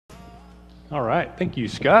All right. Thank you,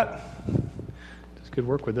 Scott. It's good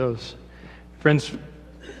work with those. Friends,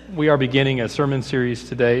 we are beginning a sermon series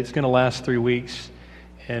today. It's going to last 3 weeks,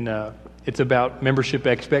 and it's about membership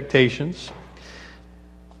expectations.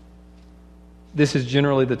 This is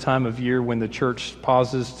generally the time of year when the church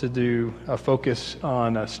pauses to do a focus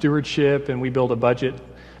on stewardship, and we build a budget.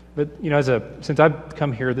 But, since I've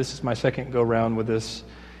come here, this is my second go-round with this.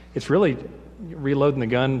 It's really reloading the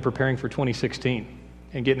gun, preparing for 2016,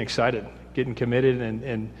 and getting excited, getting committed,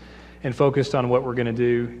 and focused on what we're going to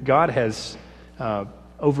do. God has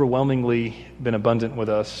overwhelmingly been abundant with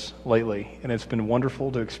us lately, and it's been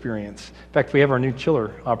wonderful to experience. In fact, we have our new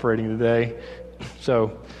chiller operating today,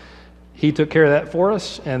 so He took care of that for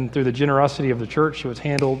us, and through the generosity of the church, it was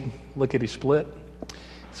handled lickety-split.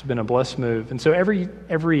 It's been a blessed move. And so every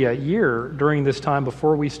year during this time,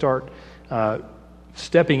 before we start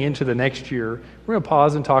stepping into the next year, we're going to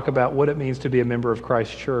pause and talk about what it means to be a member of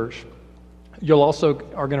Christ Church. You'll also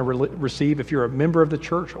are going to receive, if you're a member of the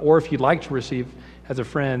church, or if you'd like to receive as a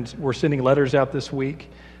friend, we're sending letters out this week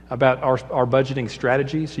about our budgeting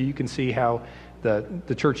strategy, so you can see how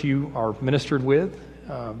the church you are ministered with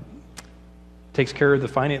takes care of the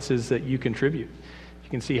finances that you contribute. You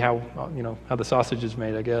can see how the sausage is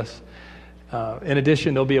made, I guess. In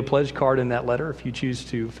addition, there'll be a pledge card in that letter if you choose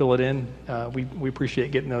to fill it in. We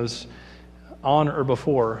appreciate getting those on or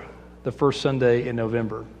before the first Sunday in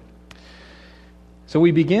November. So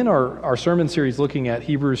we begin our sermon series looking at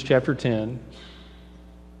Hebrews chapter 10,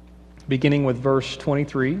 beginning with verse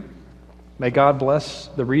 23. May God bless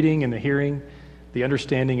the reading and the hearing, the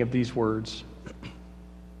understanding of these words.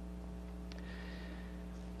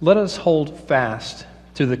 Let us hold fast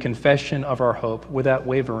to the confession of our hope without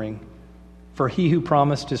wavering, for He who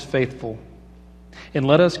promised is faithful. And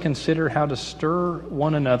let us consider how to stir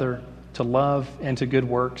one another to love and to good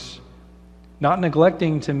works, not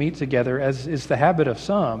neglecting to meet together, as is the habit of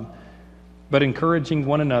some, but encouraging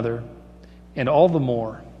one another, and all the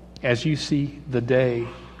more as you see the day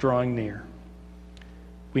drawing near.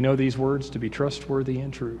 We know these words to be trustworthy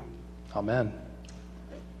and true. Amen.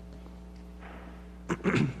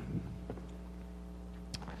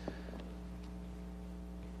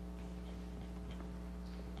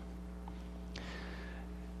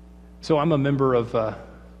 So I'm a member of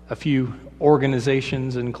a few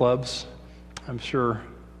organizations and clubs. I'm sure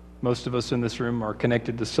most of us in this room are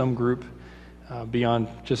connected to some group beyond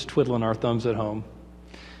just twiddling our thumbs at home.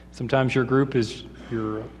 Sometimes your group is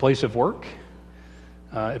your place of work.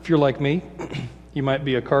 If you're like me, you might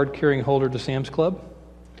be a card-carrying holder to Sam's Club.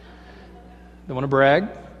 Don't want to brag,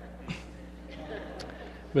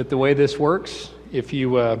 but the way this works, if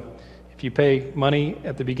you pay money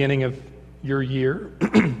at the beginning of your year,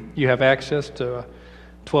 you have access to a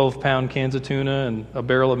 12-pound cans of tuna and a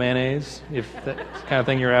barrel of mayonnaise, if that's the kind of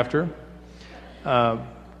thing you're after. I'm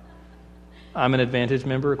an Advantage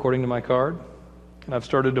member, according to my card, and I've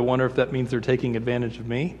started to wonder if that means they're taking advantage of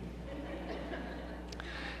me.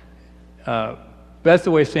 That's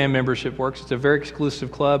the way SAM membership works. It's a very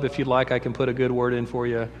exclusive club. If you'd like, I can put a good word in for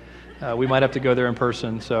you. We might have to go there in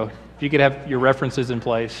person, so if you could have your references in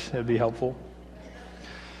place, that'd be helpful.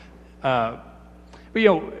 But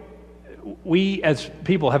we as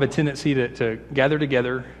people have a tendency to gather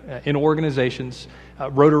together in organizations.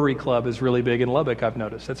 Rotary Club is really big in Lubbock, I've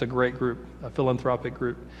noticed. That's a great group, a philanthropic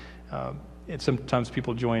group. And sometimes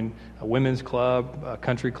people join a women's club, a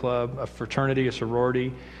country club, a fraternity, a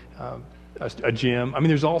sorority, a gym. I mean,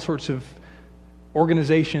 there's all sorts of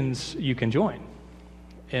organizations you can join.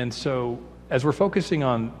 And so as we're focusing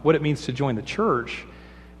on what it means to join the church,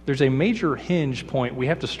 there's a major hinge point we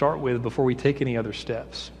have to start with before we take any other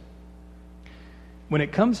steps. When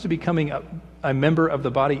it comes to becoming a member of the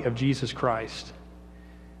body of Jesus Christ,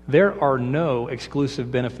 there are no exclusive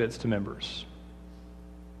benefits to members.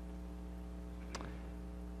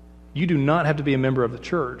 You do not have to be a member of the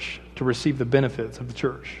church to receive the benefits of the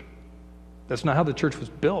church. That's not how the church was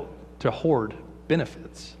built, to hoard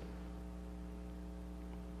benefits.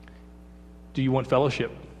 Do you want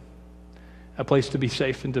fellowship? A place to be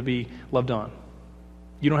safe and to be loved on?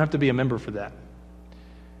 You don't have to be a member for that.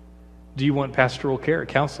 Do you want pastoral care,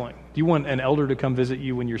 counseling? Do you want an elder to come visit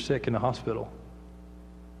you when you're sick in the hospital?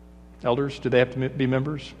 Elders, do they have to be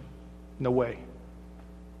members? No way.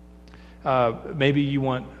 Maybe you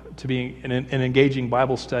want to be in an engaging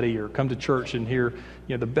Bible study or come to church and hear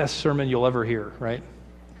the best sermon you'll ever hear, right?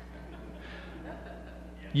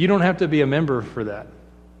 You don't have to be a member for that.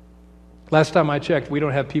 Last time I checked, we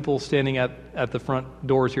don't have people standing at the front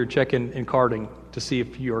doors here checking and carding to see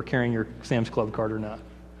if you are carrying your Sam's Club card or not.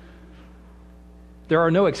 There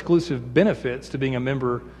are no exclusive benefits to being a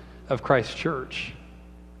member of Christ's church.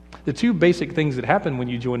 The two basic things that happen when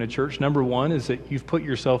you join a church, number one is that you've put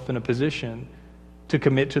yourself in a position to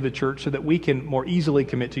commit to the church so that we can more easily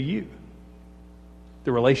commit to you.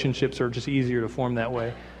 The relationships are just easier to form that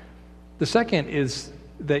way. The second is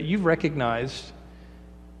that you've recognized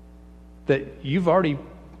that you've already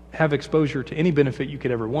have exposure to any benefit you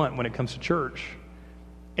could ever want when it comes to church,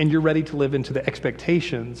 and you're ready to live into the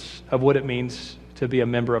expectations of what it means to be a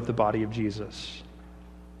member of the body of Jesus.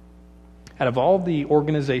 Out of all the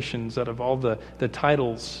organizations, out of all the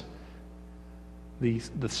titles,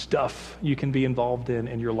 the stuff you can be involved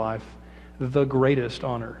in your life, the greatest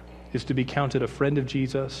honor is to be counted a friend of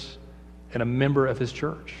Jesus and a member of his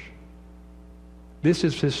church. This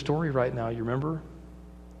is his story right now, you remember?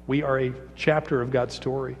 We are a chapter of God's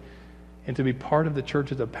story. And to be part of the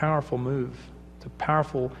church is a powerful move. It's a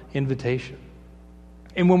powerful invitation.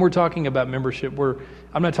 And when we're talking about membership,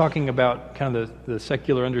 I'm not talking about kind of the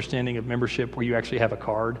secular understanding of membership where you actually have a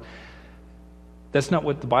card. That's not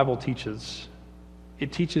what the Bible teaches.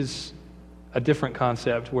 It teaches a different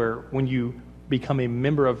concept where when you become a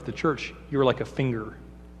member of the church, you're like a finger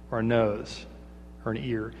or a nose or an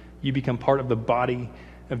ear. You become part of the body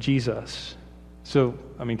of Jesus. So,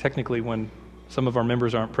 technically when some of our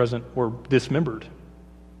members aren't present, we're dismembered.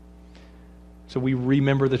 So we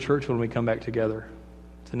remember the church when we come back together.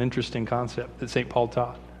 It's an interesting concept that St. Paul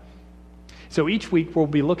taught. So each week we'll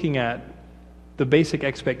be looking at the basic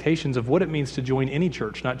expectations of what it means to join any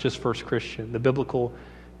church, not just First Christian, the biblical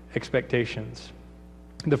expectations.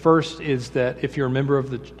 The first is that if you're a member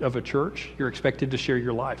of a church, you're expected to share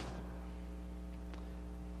your life.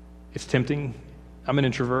 It's tempting. I'm an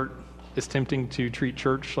introvert. It's tempting to treat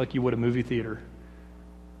church like you would a movie theater.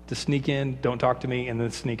 To sneak in, don't talk to me, and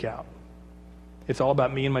then sneak out. It's all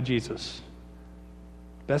about me and my Jesus.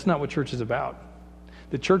 That's not what church is about.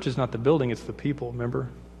 The church is not the building, it's the people, remember?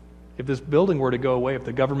 If this building were to go away, if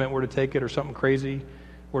the government were to take it or something crazy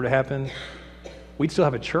were to happen, we'd still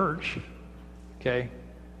have a church, okay?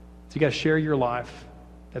 So you got to share your life.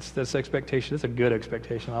 That's expectation. That's a good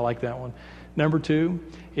expectation. I like that one. Number two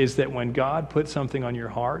is that when God puts something on your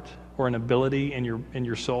heart or an ability in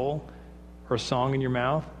your soul or a song in your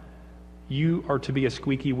mouth, you are to be a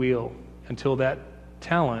squeaky wheel until that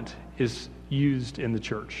talent is used in the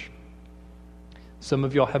church. Some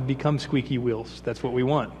of y'all have become squeaky wheels. That's what we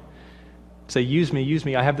want. Say, use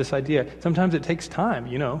me, I have this idea. Sometimes it takes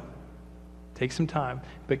time, Take some time,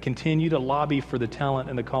 but continue to lobby for the talent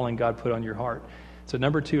and the calling God put on your heart. So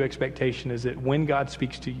number two expectation is that when God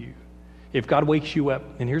speaks to you, if God wakes you up,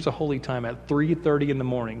 and here's a holy time at 3:30 in the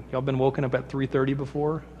morning. Y'all been woken up at 3:30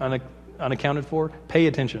 before, unaccounted for? Pay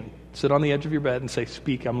attention. Sit on the edge of your bed and say,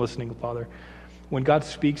 speak, I'm listening, Father. When God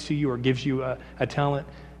speaks to you or gives you a talent,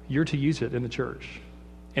 you're to use it in the church.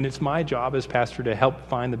 And it's my job as pastor to help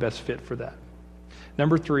find the best fit for that.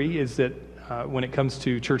 Number three is that when it comes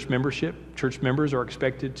to church membership, church members are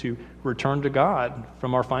expected to return to God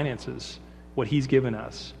from our finances, what he's given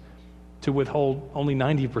us, to withhold only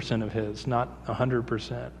 90% of his, not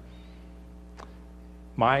 100%.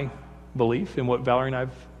 My belief in what Valerie and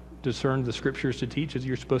I've discerned the scriptures to teach is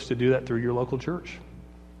you're supposed to do that through your local church.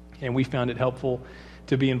 And we found it helpful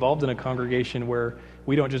to be involved in a congregation where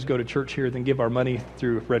we don't just go to church here then give our money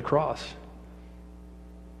through Red Cross.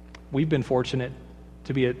 We've been fortunate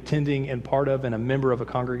to be attending and part of and a member of a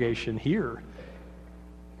congregation here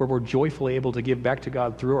where we're joyfully able to give back to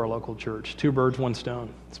God through our local church. 2 birds, 1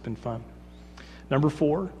 stone. It's been fun. Number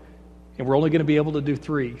 4, and we're only going to be able to do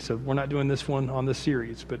 3, so we're not doing this one on this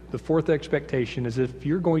series, but the 4th expectation is if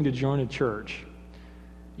you're going to join a church,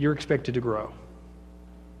 you're expected to grow.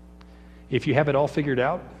 If you have it all figured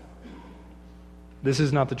out, this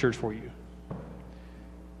is not the church for you.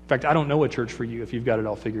 In fact, I don't know a church for you if you've got it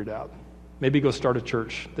all figured out. Maybe go start a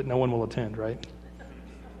church that no one will attend, right?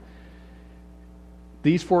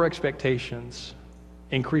 These 4 expectations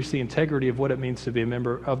increase the integrity of what it means to be a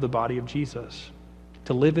member of the body of Jesus,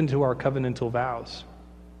 to live into our covenantal vows.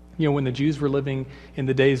 When the Jews were living in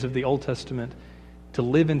the days of the Old Testament, to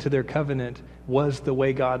live into their covenant was the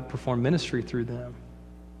way God performed ministry through them.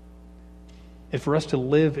 And for us to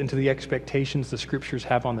live into the expectations the scriptures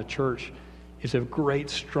have on the church is a great,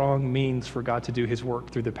 strong means for God to do his work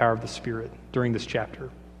through the power of the Spirit during this chapter.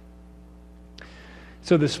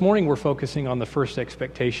 So this morning we're focusing on the first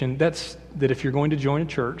expectation. That's that if you're going to join a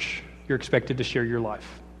church, you're expected to share your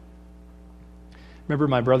life. Remember,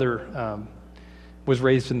 my brother was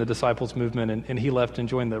raised in the disciples movement, and he left and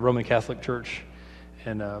joined the Roman Catholic Church.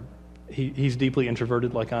 And he's deeply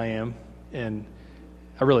introverted like I am, and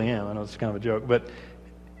I really am. I know it's kind of a joke, but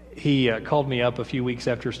he called me up a few weeks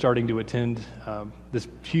after starting to attend this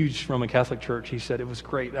huge Roman Catholic church. He said, it was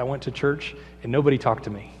great. I went to church and nobody talked to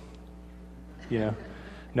me.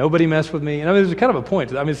 Nobody mess with me. And I mean, there's kind of a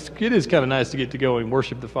point. I mean, it is kind of nice to get to go and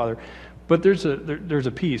worship the Father. But there's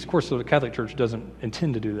a piece. Of course, the Catholic Church doesn't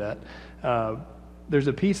intend to do that. There's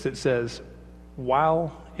a piece that says,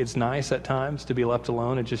 while it's nice at times to be left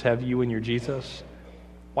alone and just have you and your Jesus,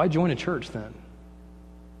 why join a church then?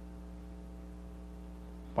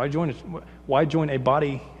 Why join a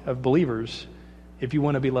body of believers if you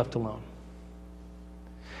want to be left alone?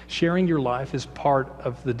 Sharing your life is part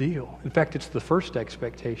of the deal. In fact, it's the first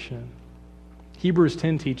expectation. Hebrews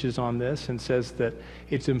 10 teaches on this and says that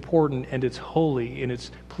it's important and it's holy and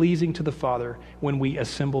it's pleasing to the Father when we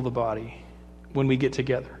assemble the body, when we get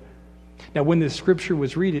together. Now, when this scripture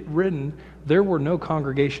was written, there were no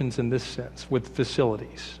congregations in this sense with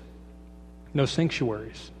facilities, no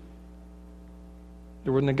sanctuaries.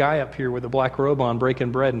 There wasn't a guy up here with a black robe on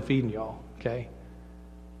breaking bread and feeding y'all, okay?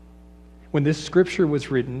 When this scripture was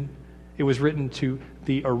written, it was written to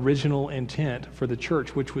the original intent for the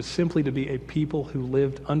church, which was simply to be a people who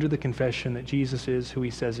lived under the confession that Jesus is who he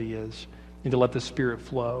says he is, and to let the Spirit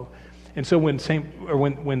flow. And so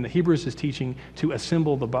when the Hebrews is teaching to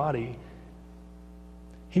assemble the body,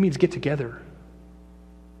 he means get together.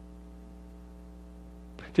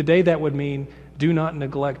 Today that would mean do not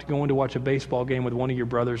neglect going to watch a baseball game with one of your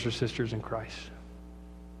brothers or sisters in Christ.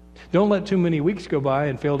 Don't let too many weeks go by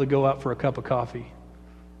and fail to go out for a cup of coffee.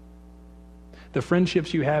 The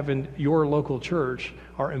friendships you have in your local church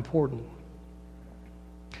are important.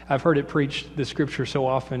 I've heard it preached, the scripture so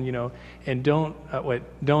often, and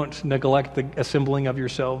don't neglect the assembling of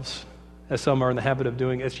yourselves, as some are in the habit of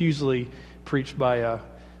doing. It's usually preached by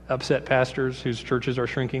upset pastors whose churches are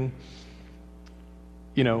shrinking.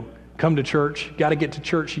 Come to church, got to get to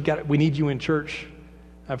church, we need you in church.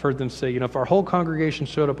 I've heard them say, if our whole congregation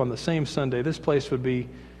showed up on the same Sunday, this place would be,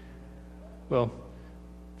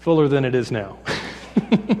 fuller than it is now.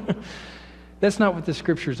 That's not what the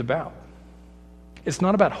scripture is about. It's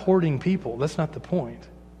not about hoarding people. That's not the point.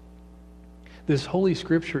 This Holy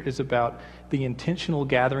Scripture is about the intentional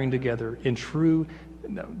gathering together in true,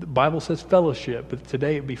 the Bible says fellowship, but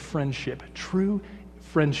today it'd be friendship. True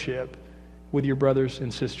friendship with your brothers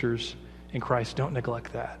and sisters in Christ. Don't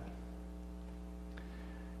neglect that.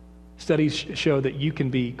 Studies show that you can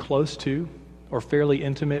be close to or fairly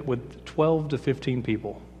intimate with 12 to 15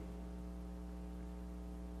 people.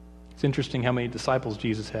 It's interesting how many disciples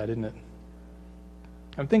Jesus had, isn't it?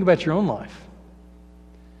 Think about your own life.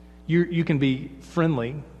 You can be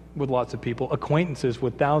friendly with lots of people, acquaintances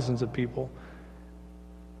with thousands of people,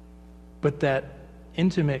 but that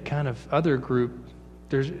intimate kind of other group,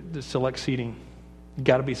 there's the select seating. You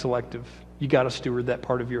got to be selective. You got to steward that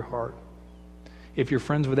part of your heart. If you're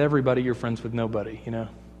friends with everybody, you're friends with nobody, And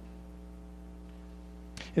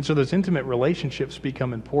so those intimate relationships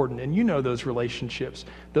become important. And those relationships.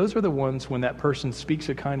 Those are the ones when that person speaks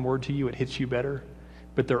a kind word to you, it hits you better.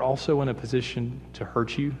 But they're also in a position to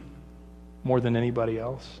hurt you more than anybody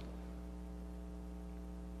else.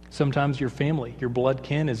 Sometimes your family, your blood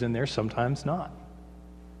kin is in there, sometimes not.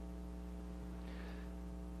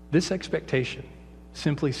 This expectation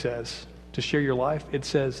simply says, to share your life, it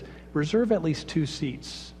says, reserve at least 2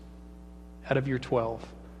 seats out of your 12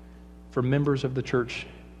 for members of the church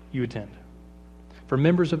you attend, for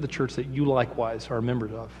members of the church that you likewise are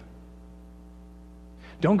members of.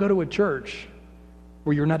 Don't go to a church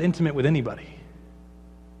where you're not intimate with anybody.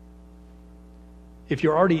 If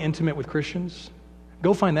you're already intimate with Christians,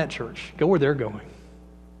 go find that church. Go where they're going.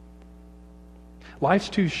 Life's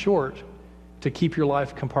too short to keep your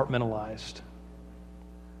life compartmentalized.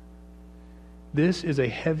 This is a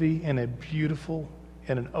heavy and a beautiful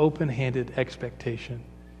and an open-handed expectation.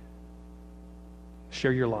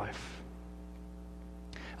 Share your life.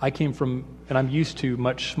 I came from, and I'm used to,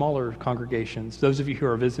 much smaller congregations. Those of you who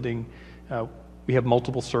are visiting, we have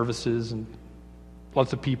multiple services and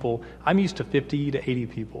lots of people. I'm used to 50 to 80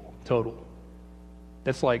 people total.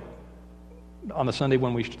 That's like on the Sunday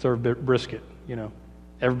when we serve brisket,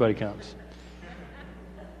 everybody comes.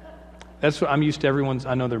 That's what I'm used to.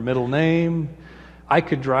 I know their middle name. I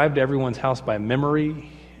could drive to everyone's house by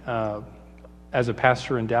memory. As a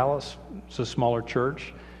pastor in Dallas, it's a smaller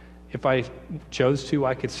church. If I chose to,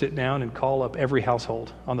 I could sit down and call up every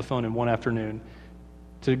household on the phone in one afternoon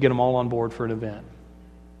to get them all on board for an event.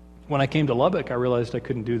 When I came to Lubbock, I realized I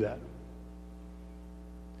couldn't do that.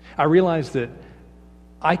 I realized that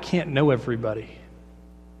I can't know everybody,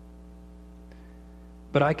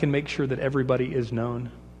 but I can make sure that everybody is known.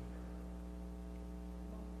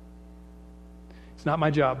 It's not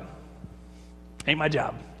my job. Ain't my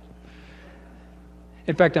job.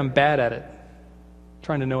 In fact, I'm bad at it,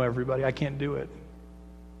 trying to know everybody. I can't do it.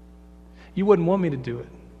 You wouldn't want me to do it.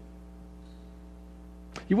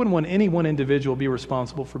 You wouldn't want any one individual to be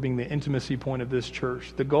responsible for being the intimacy point of this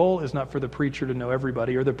church. The goal is not for the preacher to know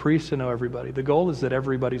everybody or the priest to know everybody. The goal is that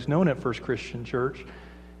everybody's known at First Christian Church.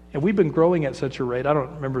 And we've been growing at such a rate. I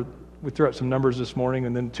don't remember, we threw out some numbers this morning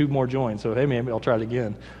and then 2 more joined. So, hey, maybe I'll try it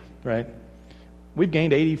again, right? We've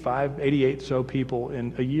gained 85, 88 so people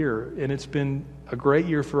in a year. And it's been a great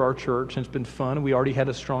year for our church. And it's been fun. We already had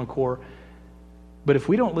a strong core. But if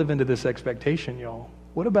we don't live into this expectation, y'all,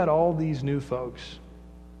 what about all these new folks?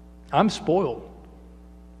 I'm spoiled.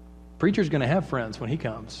 Preacher's going to have friends when he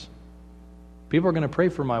comes. People are going to pray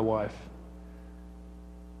for my wife.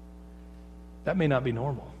 That may not be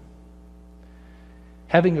normal.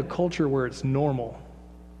 Having a culture where it's normal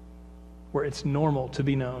to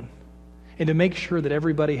be known, and to make sure that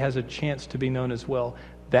everybody has a chance to be known as well,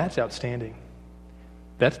 that's outstanding.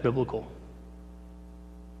 That's biblical.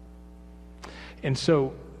 And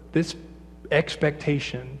so this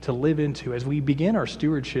expectation to live into as we begin our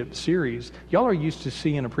stewardship series, y'all are used to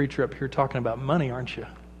seeing a preacher up here talking about money, aren't you?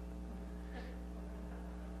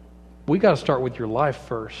 We got to start with your life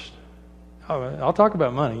first. I'll talk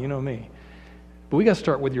about money, you know me. But we got to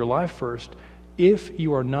start with your life first. If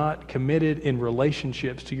you are not committed in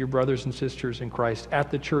relationships to your brothers and sisters in Christ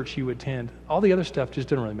at the church you attend, all the other stuff just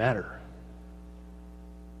doesn't really matter.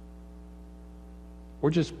 We're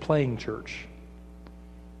just playing church.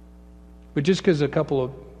 But just because a couple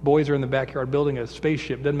of boys are in the backyard building a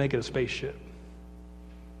spaceship doesn't make it a spaceship.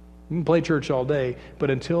 You can play church all day, but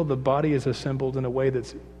until the body is assembled in a way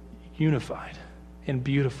that's unified and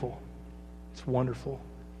beautiful, it's wonderful.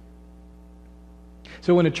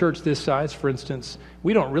 So in a church this size, for instance,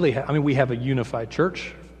 we don't really have, we have a unified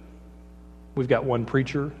church. We've got one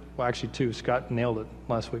preacher. Well, actually 2. Scott nailed it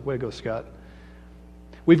last week. Way to go, Scott.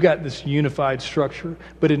 We've got this unified structure,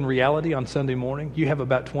 but in reality, on Sunday morning, you have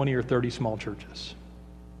about 20 or 30 small churches.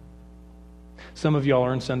 Some of y'all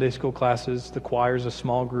are in Sunday school classes. The choir's a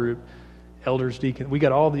small group. Elders, deacons. We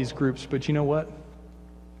got all these groups, but you know what?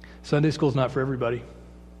 Sunday school's not for everybody.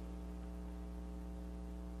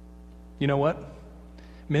 You know what?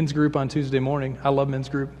 Men's group on Tuesday morning. I love men's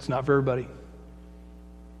group. It's not for everybody.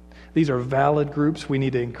 These are valid groups. We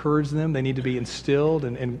need to encourage them. They need to be instilled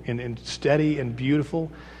and steady and beautiful.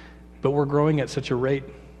 But we're growing at such a rate.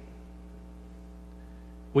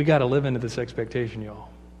 We got to live into this expectation, y'all.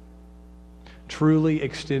 Truly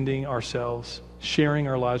extending ourselves, sharing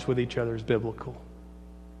our lives with each other is biblical.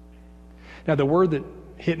 Now, the word that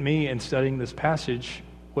hit me in studying this passage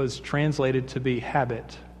was translated to be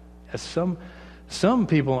habit. As some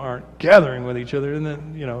people aren't gathering with each other, and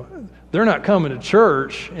then, they're not coming to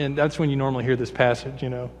church, and that's when you normally hear this passage,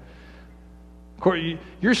 Of course,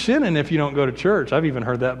 you're sinning if you don't go to church. I've even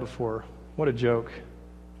heard that before. What a joke.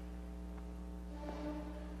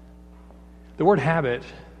 The word habit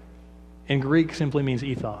in Greek simply means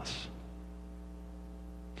ethos.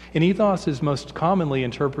 And ethos is most commonly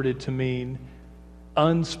interpreted to mean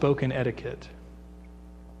unspoken etiquette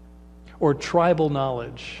or tribal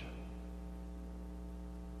knowledge.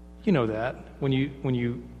 You know that when you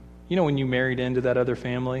married into that other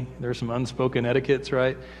family, there's some unspoken etiquettes,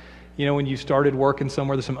 right? When you started working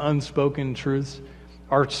somewhere, there's some unspoken truths.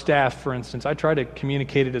 Our staff, for instance, I try to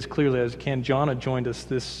communicate it as clearly as I can. Jonna joined us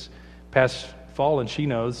this past fall, and she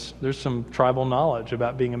knows there's some tribal knowledge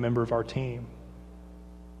about being a member of our team.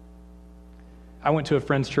 I went to a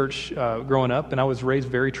friend's church growing up, and I was raised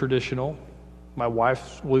very traditional. My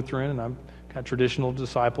wife's Lutheran, and I'm kind of traditional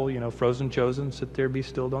disciple, frozen chosen, sit there, be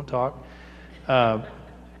still, don't talk. It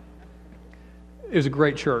was a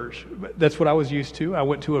great church. That's what I was used to. I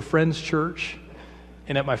went to a friend's church,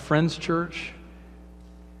 and at my friend's church,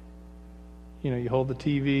 you hold the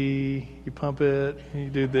TV, you pump it, you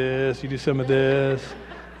do this, you do some of this,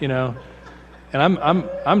 and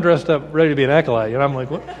I'm dressed up ready to be an acolyte, and I'm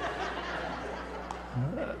like, what?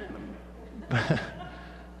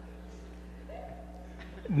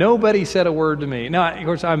 Nobody said a word to me. Now, of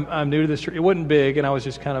course, I'm new to this church. It wasn't big, and I was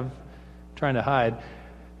just kind of trying to hide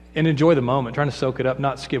and enjoy the moment, trying to soak it up,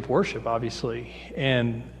 not skip worship, obviously.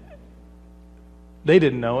 And they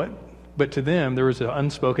didn't know it, but to them, there was an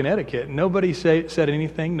unspoken etiquette. Nobody said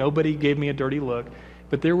anything. Nobody gave me a dirty look.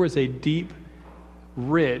 But there was a deep,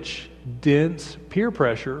 rich, dense peer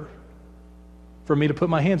pressure for me to put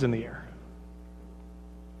my hands in the air.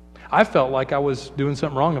 I felt like I was doing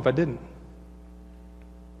something wrong if I didn't.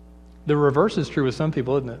 The reverse is true with some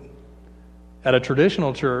people, isn't it? At a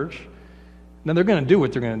traditional church, now they're going to do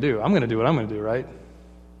what they're going to do. I'm going to do what I'm going to do, right?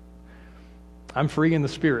 I'm free in the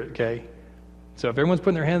spirit, okay? So if everyone's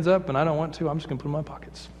putting their hands up and I don't want to, I'm just going to put them in my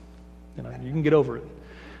pockets. You can get over it.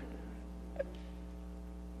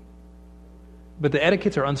 But the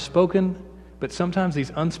etiquettes are unspoken, But sometimes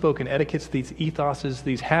these unspoken etiquettes, these ethoses,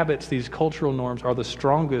 these habits, these cultural norms are the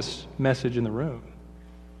strongest message in the room.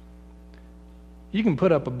 You can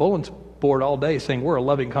put up a bulletin board all day saying we're a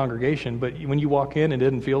loving congregation, but when you walk in, it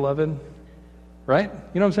didn't feel loving, right?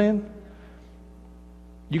 You know what I'm saying?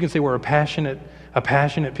 You can say we're a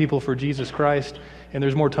passionate people for Jesus Christ, and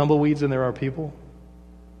there's more tumbleweeds than there are people.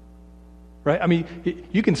 Right? I mean,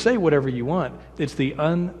 you can say whatever you want. It's the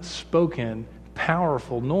unspoken,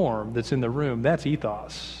 powerful norm that's in the room. That's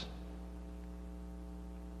ethos.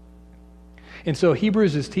 And so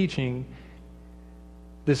Hebrews is teaching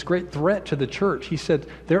this great threat to the church. He said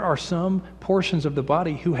there are some portions of the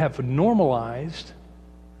body who have normalized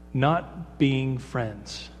not being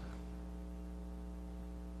friends,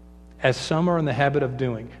 as some are in the habit of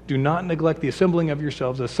doing. Do not neglect the assembling of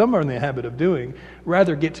yourselves, as some are in the habit of doing.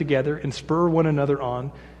 Rather, get together and spur one another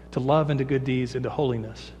on to love and to good deeds and to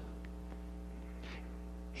holiness.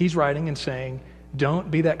 He's writing and saying, don't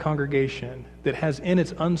be that congregation that has in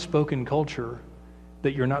its unspoken culture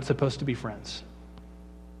that you're not supposed to be friends.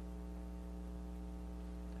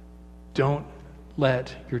 Don't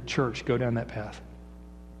let your church go down that path.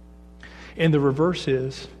 And the reverse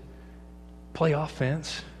is play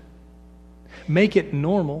offense. Make it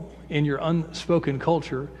normal in your unspoken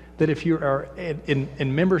culture that if you are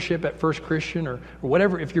in membership at First Christian or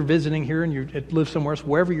whatever, if you're visiting here and you live somewhere else,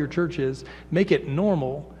 wherever your church is, make it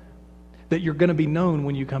normal that you're going to be known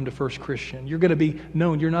when you come to First Christian. You're going to be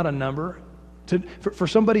known. You're not a number. For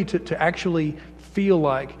somebody to actually feel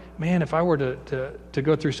like, man, if I were to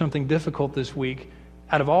go through something difficult this week,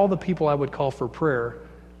 out of all the people I would call for prayer,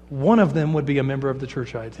 one of them would be a member of the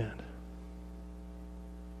church I attend.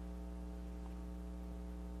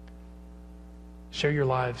 Share your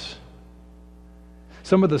lives.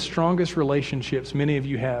 Some of the strongest relationships many of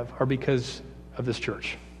you have are because of this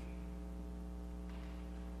church.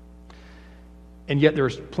 And yet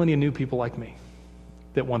there's plenty of new people like me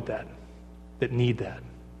that want that, that need that.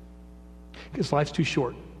 Because life's too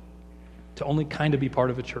short to only kind of be part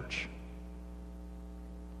of a church.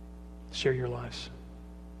 Share your lives.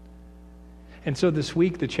 And so this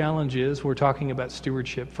week, the challenge is we're talking about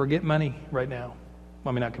stewardship. Forget money right now.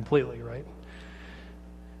 I mean, not completely, right?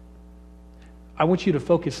 I want you to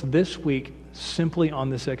focus this week simply on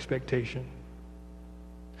this expectation.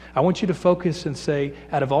 I want you to focus and say,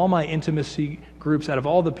 out of all my intimacy groups, out of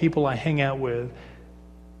all the people I hang out with,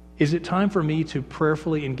 is it time for me to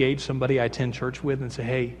prayerfully engage somebody I attend church with and say,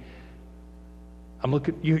 hey, I'm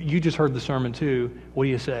looking. You just heard the sermon too. What do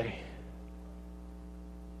you say?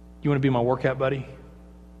 You want to be my workout buddy?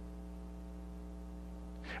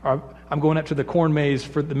 Or I'm going up to the corn maze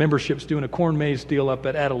for the memberships, doing a corn maze deal up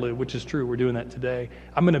at Adelaide, which is true. We're doing that today.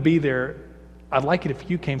 I'm going to be there. I'd like it if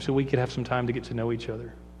you came so we could have some time to get to know each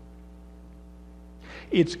other.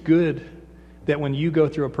 It's good that when you go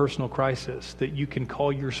through a personal crisis, that you can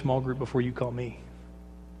call your small group before you call me.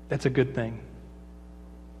 That's a good thing.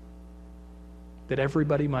 That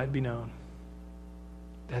everybody might be known.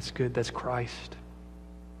 That's good. That's Christ.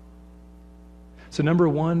 So number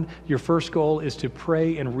one, your first goal is to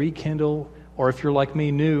pray and rekindle, or if you're like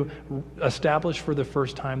me, new, establish for the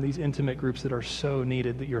first time these intimate groups that are so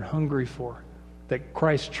needed, that you're hungry for, that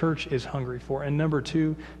Christ's church is hungry for. And number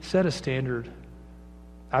two, set a standard.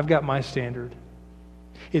 I've got my standard.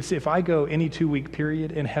 It's if I go any 2-week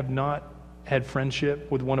period and have not had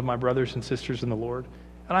friendship with one of my brothers and sisters in the Lord,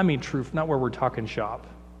 and I mean truth, not where we're talking shop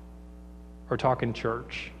or talking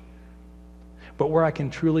church, but where I can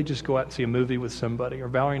truly just go out and see a movie with somebody, or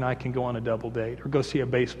Valerie and I can go on a double date, or go see a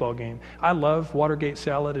baseball game. I love Watergate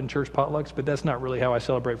salad and church potlucks, but that's not really how I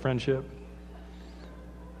celebrate friendship.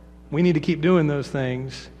 We need to keep doing those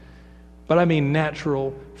things, but I mean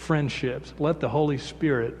natural friendships. Let the Holy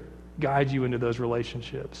Spirit guide you into those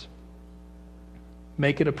relationships.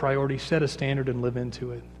 Make it a priority, set a standard, and live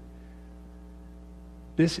into it.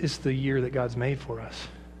 This is the year that God's made for us.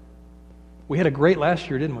 We had a great last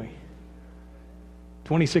year, didn't we?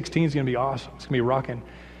 2016 is going to be awesome. It's going to be rocking.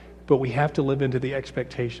 But we have to live into the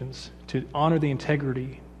expectations, to honor the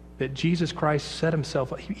integrity that Jesus Christ set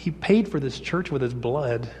himself up. He paid for this church with his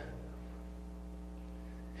blood.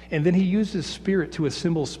 And then he used his Spirit to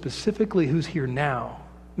assemble specifically who's here now.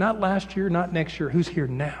 Not last year, not next year, who's here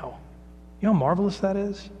now. You know how marvelous that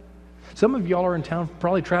is? Some of y'all are in town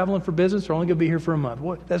probably traveling for business, or only going to be here for a month.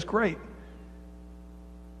 What? That's great.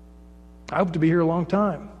 I hope to be here a long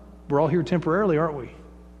time. We're all here temporarily, aren't we?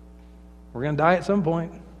 We're going to die at some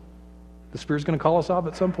point. The Spirit's going to call us off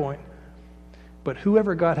at some point. But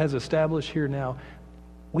whoever God has established here now,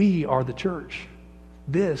 we are the church.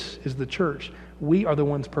 This is the church. We are the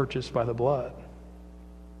ones purchased by the blood.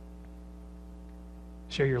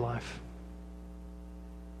 Share your life.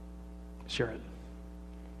 share it.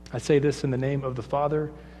 I say this in the name of the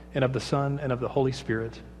Father, and of the Son, and of the Holy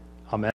Spirit. Amen.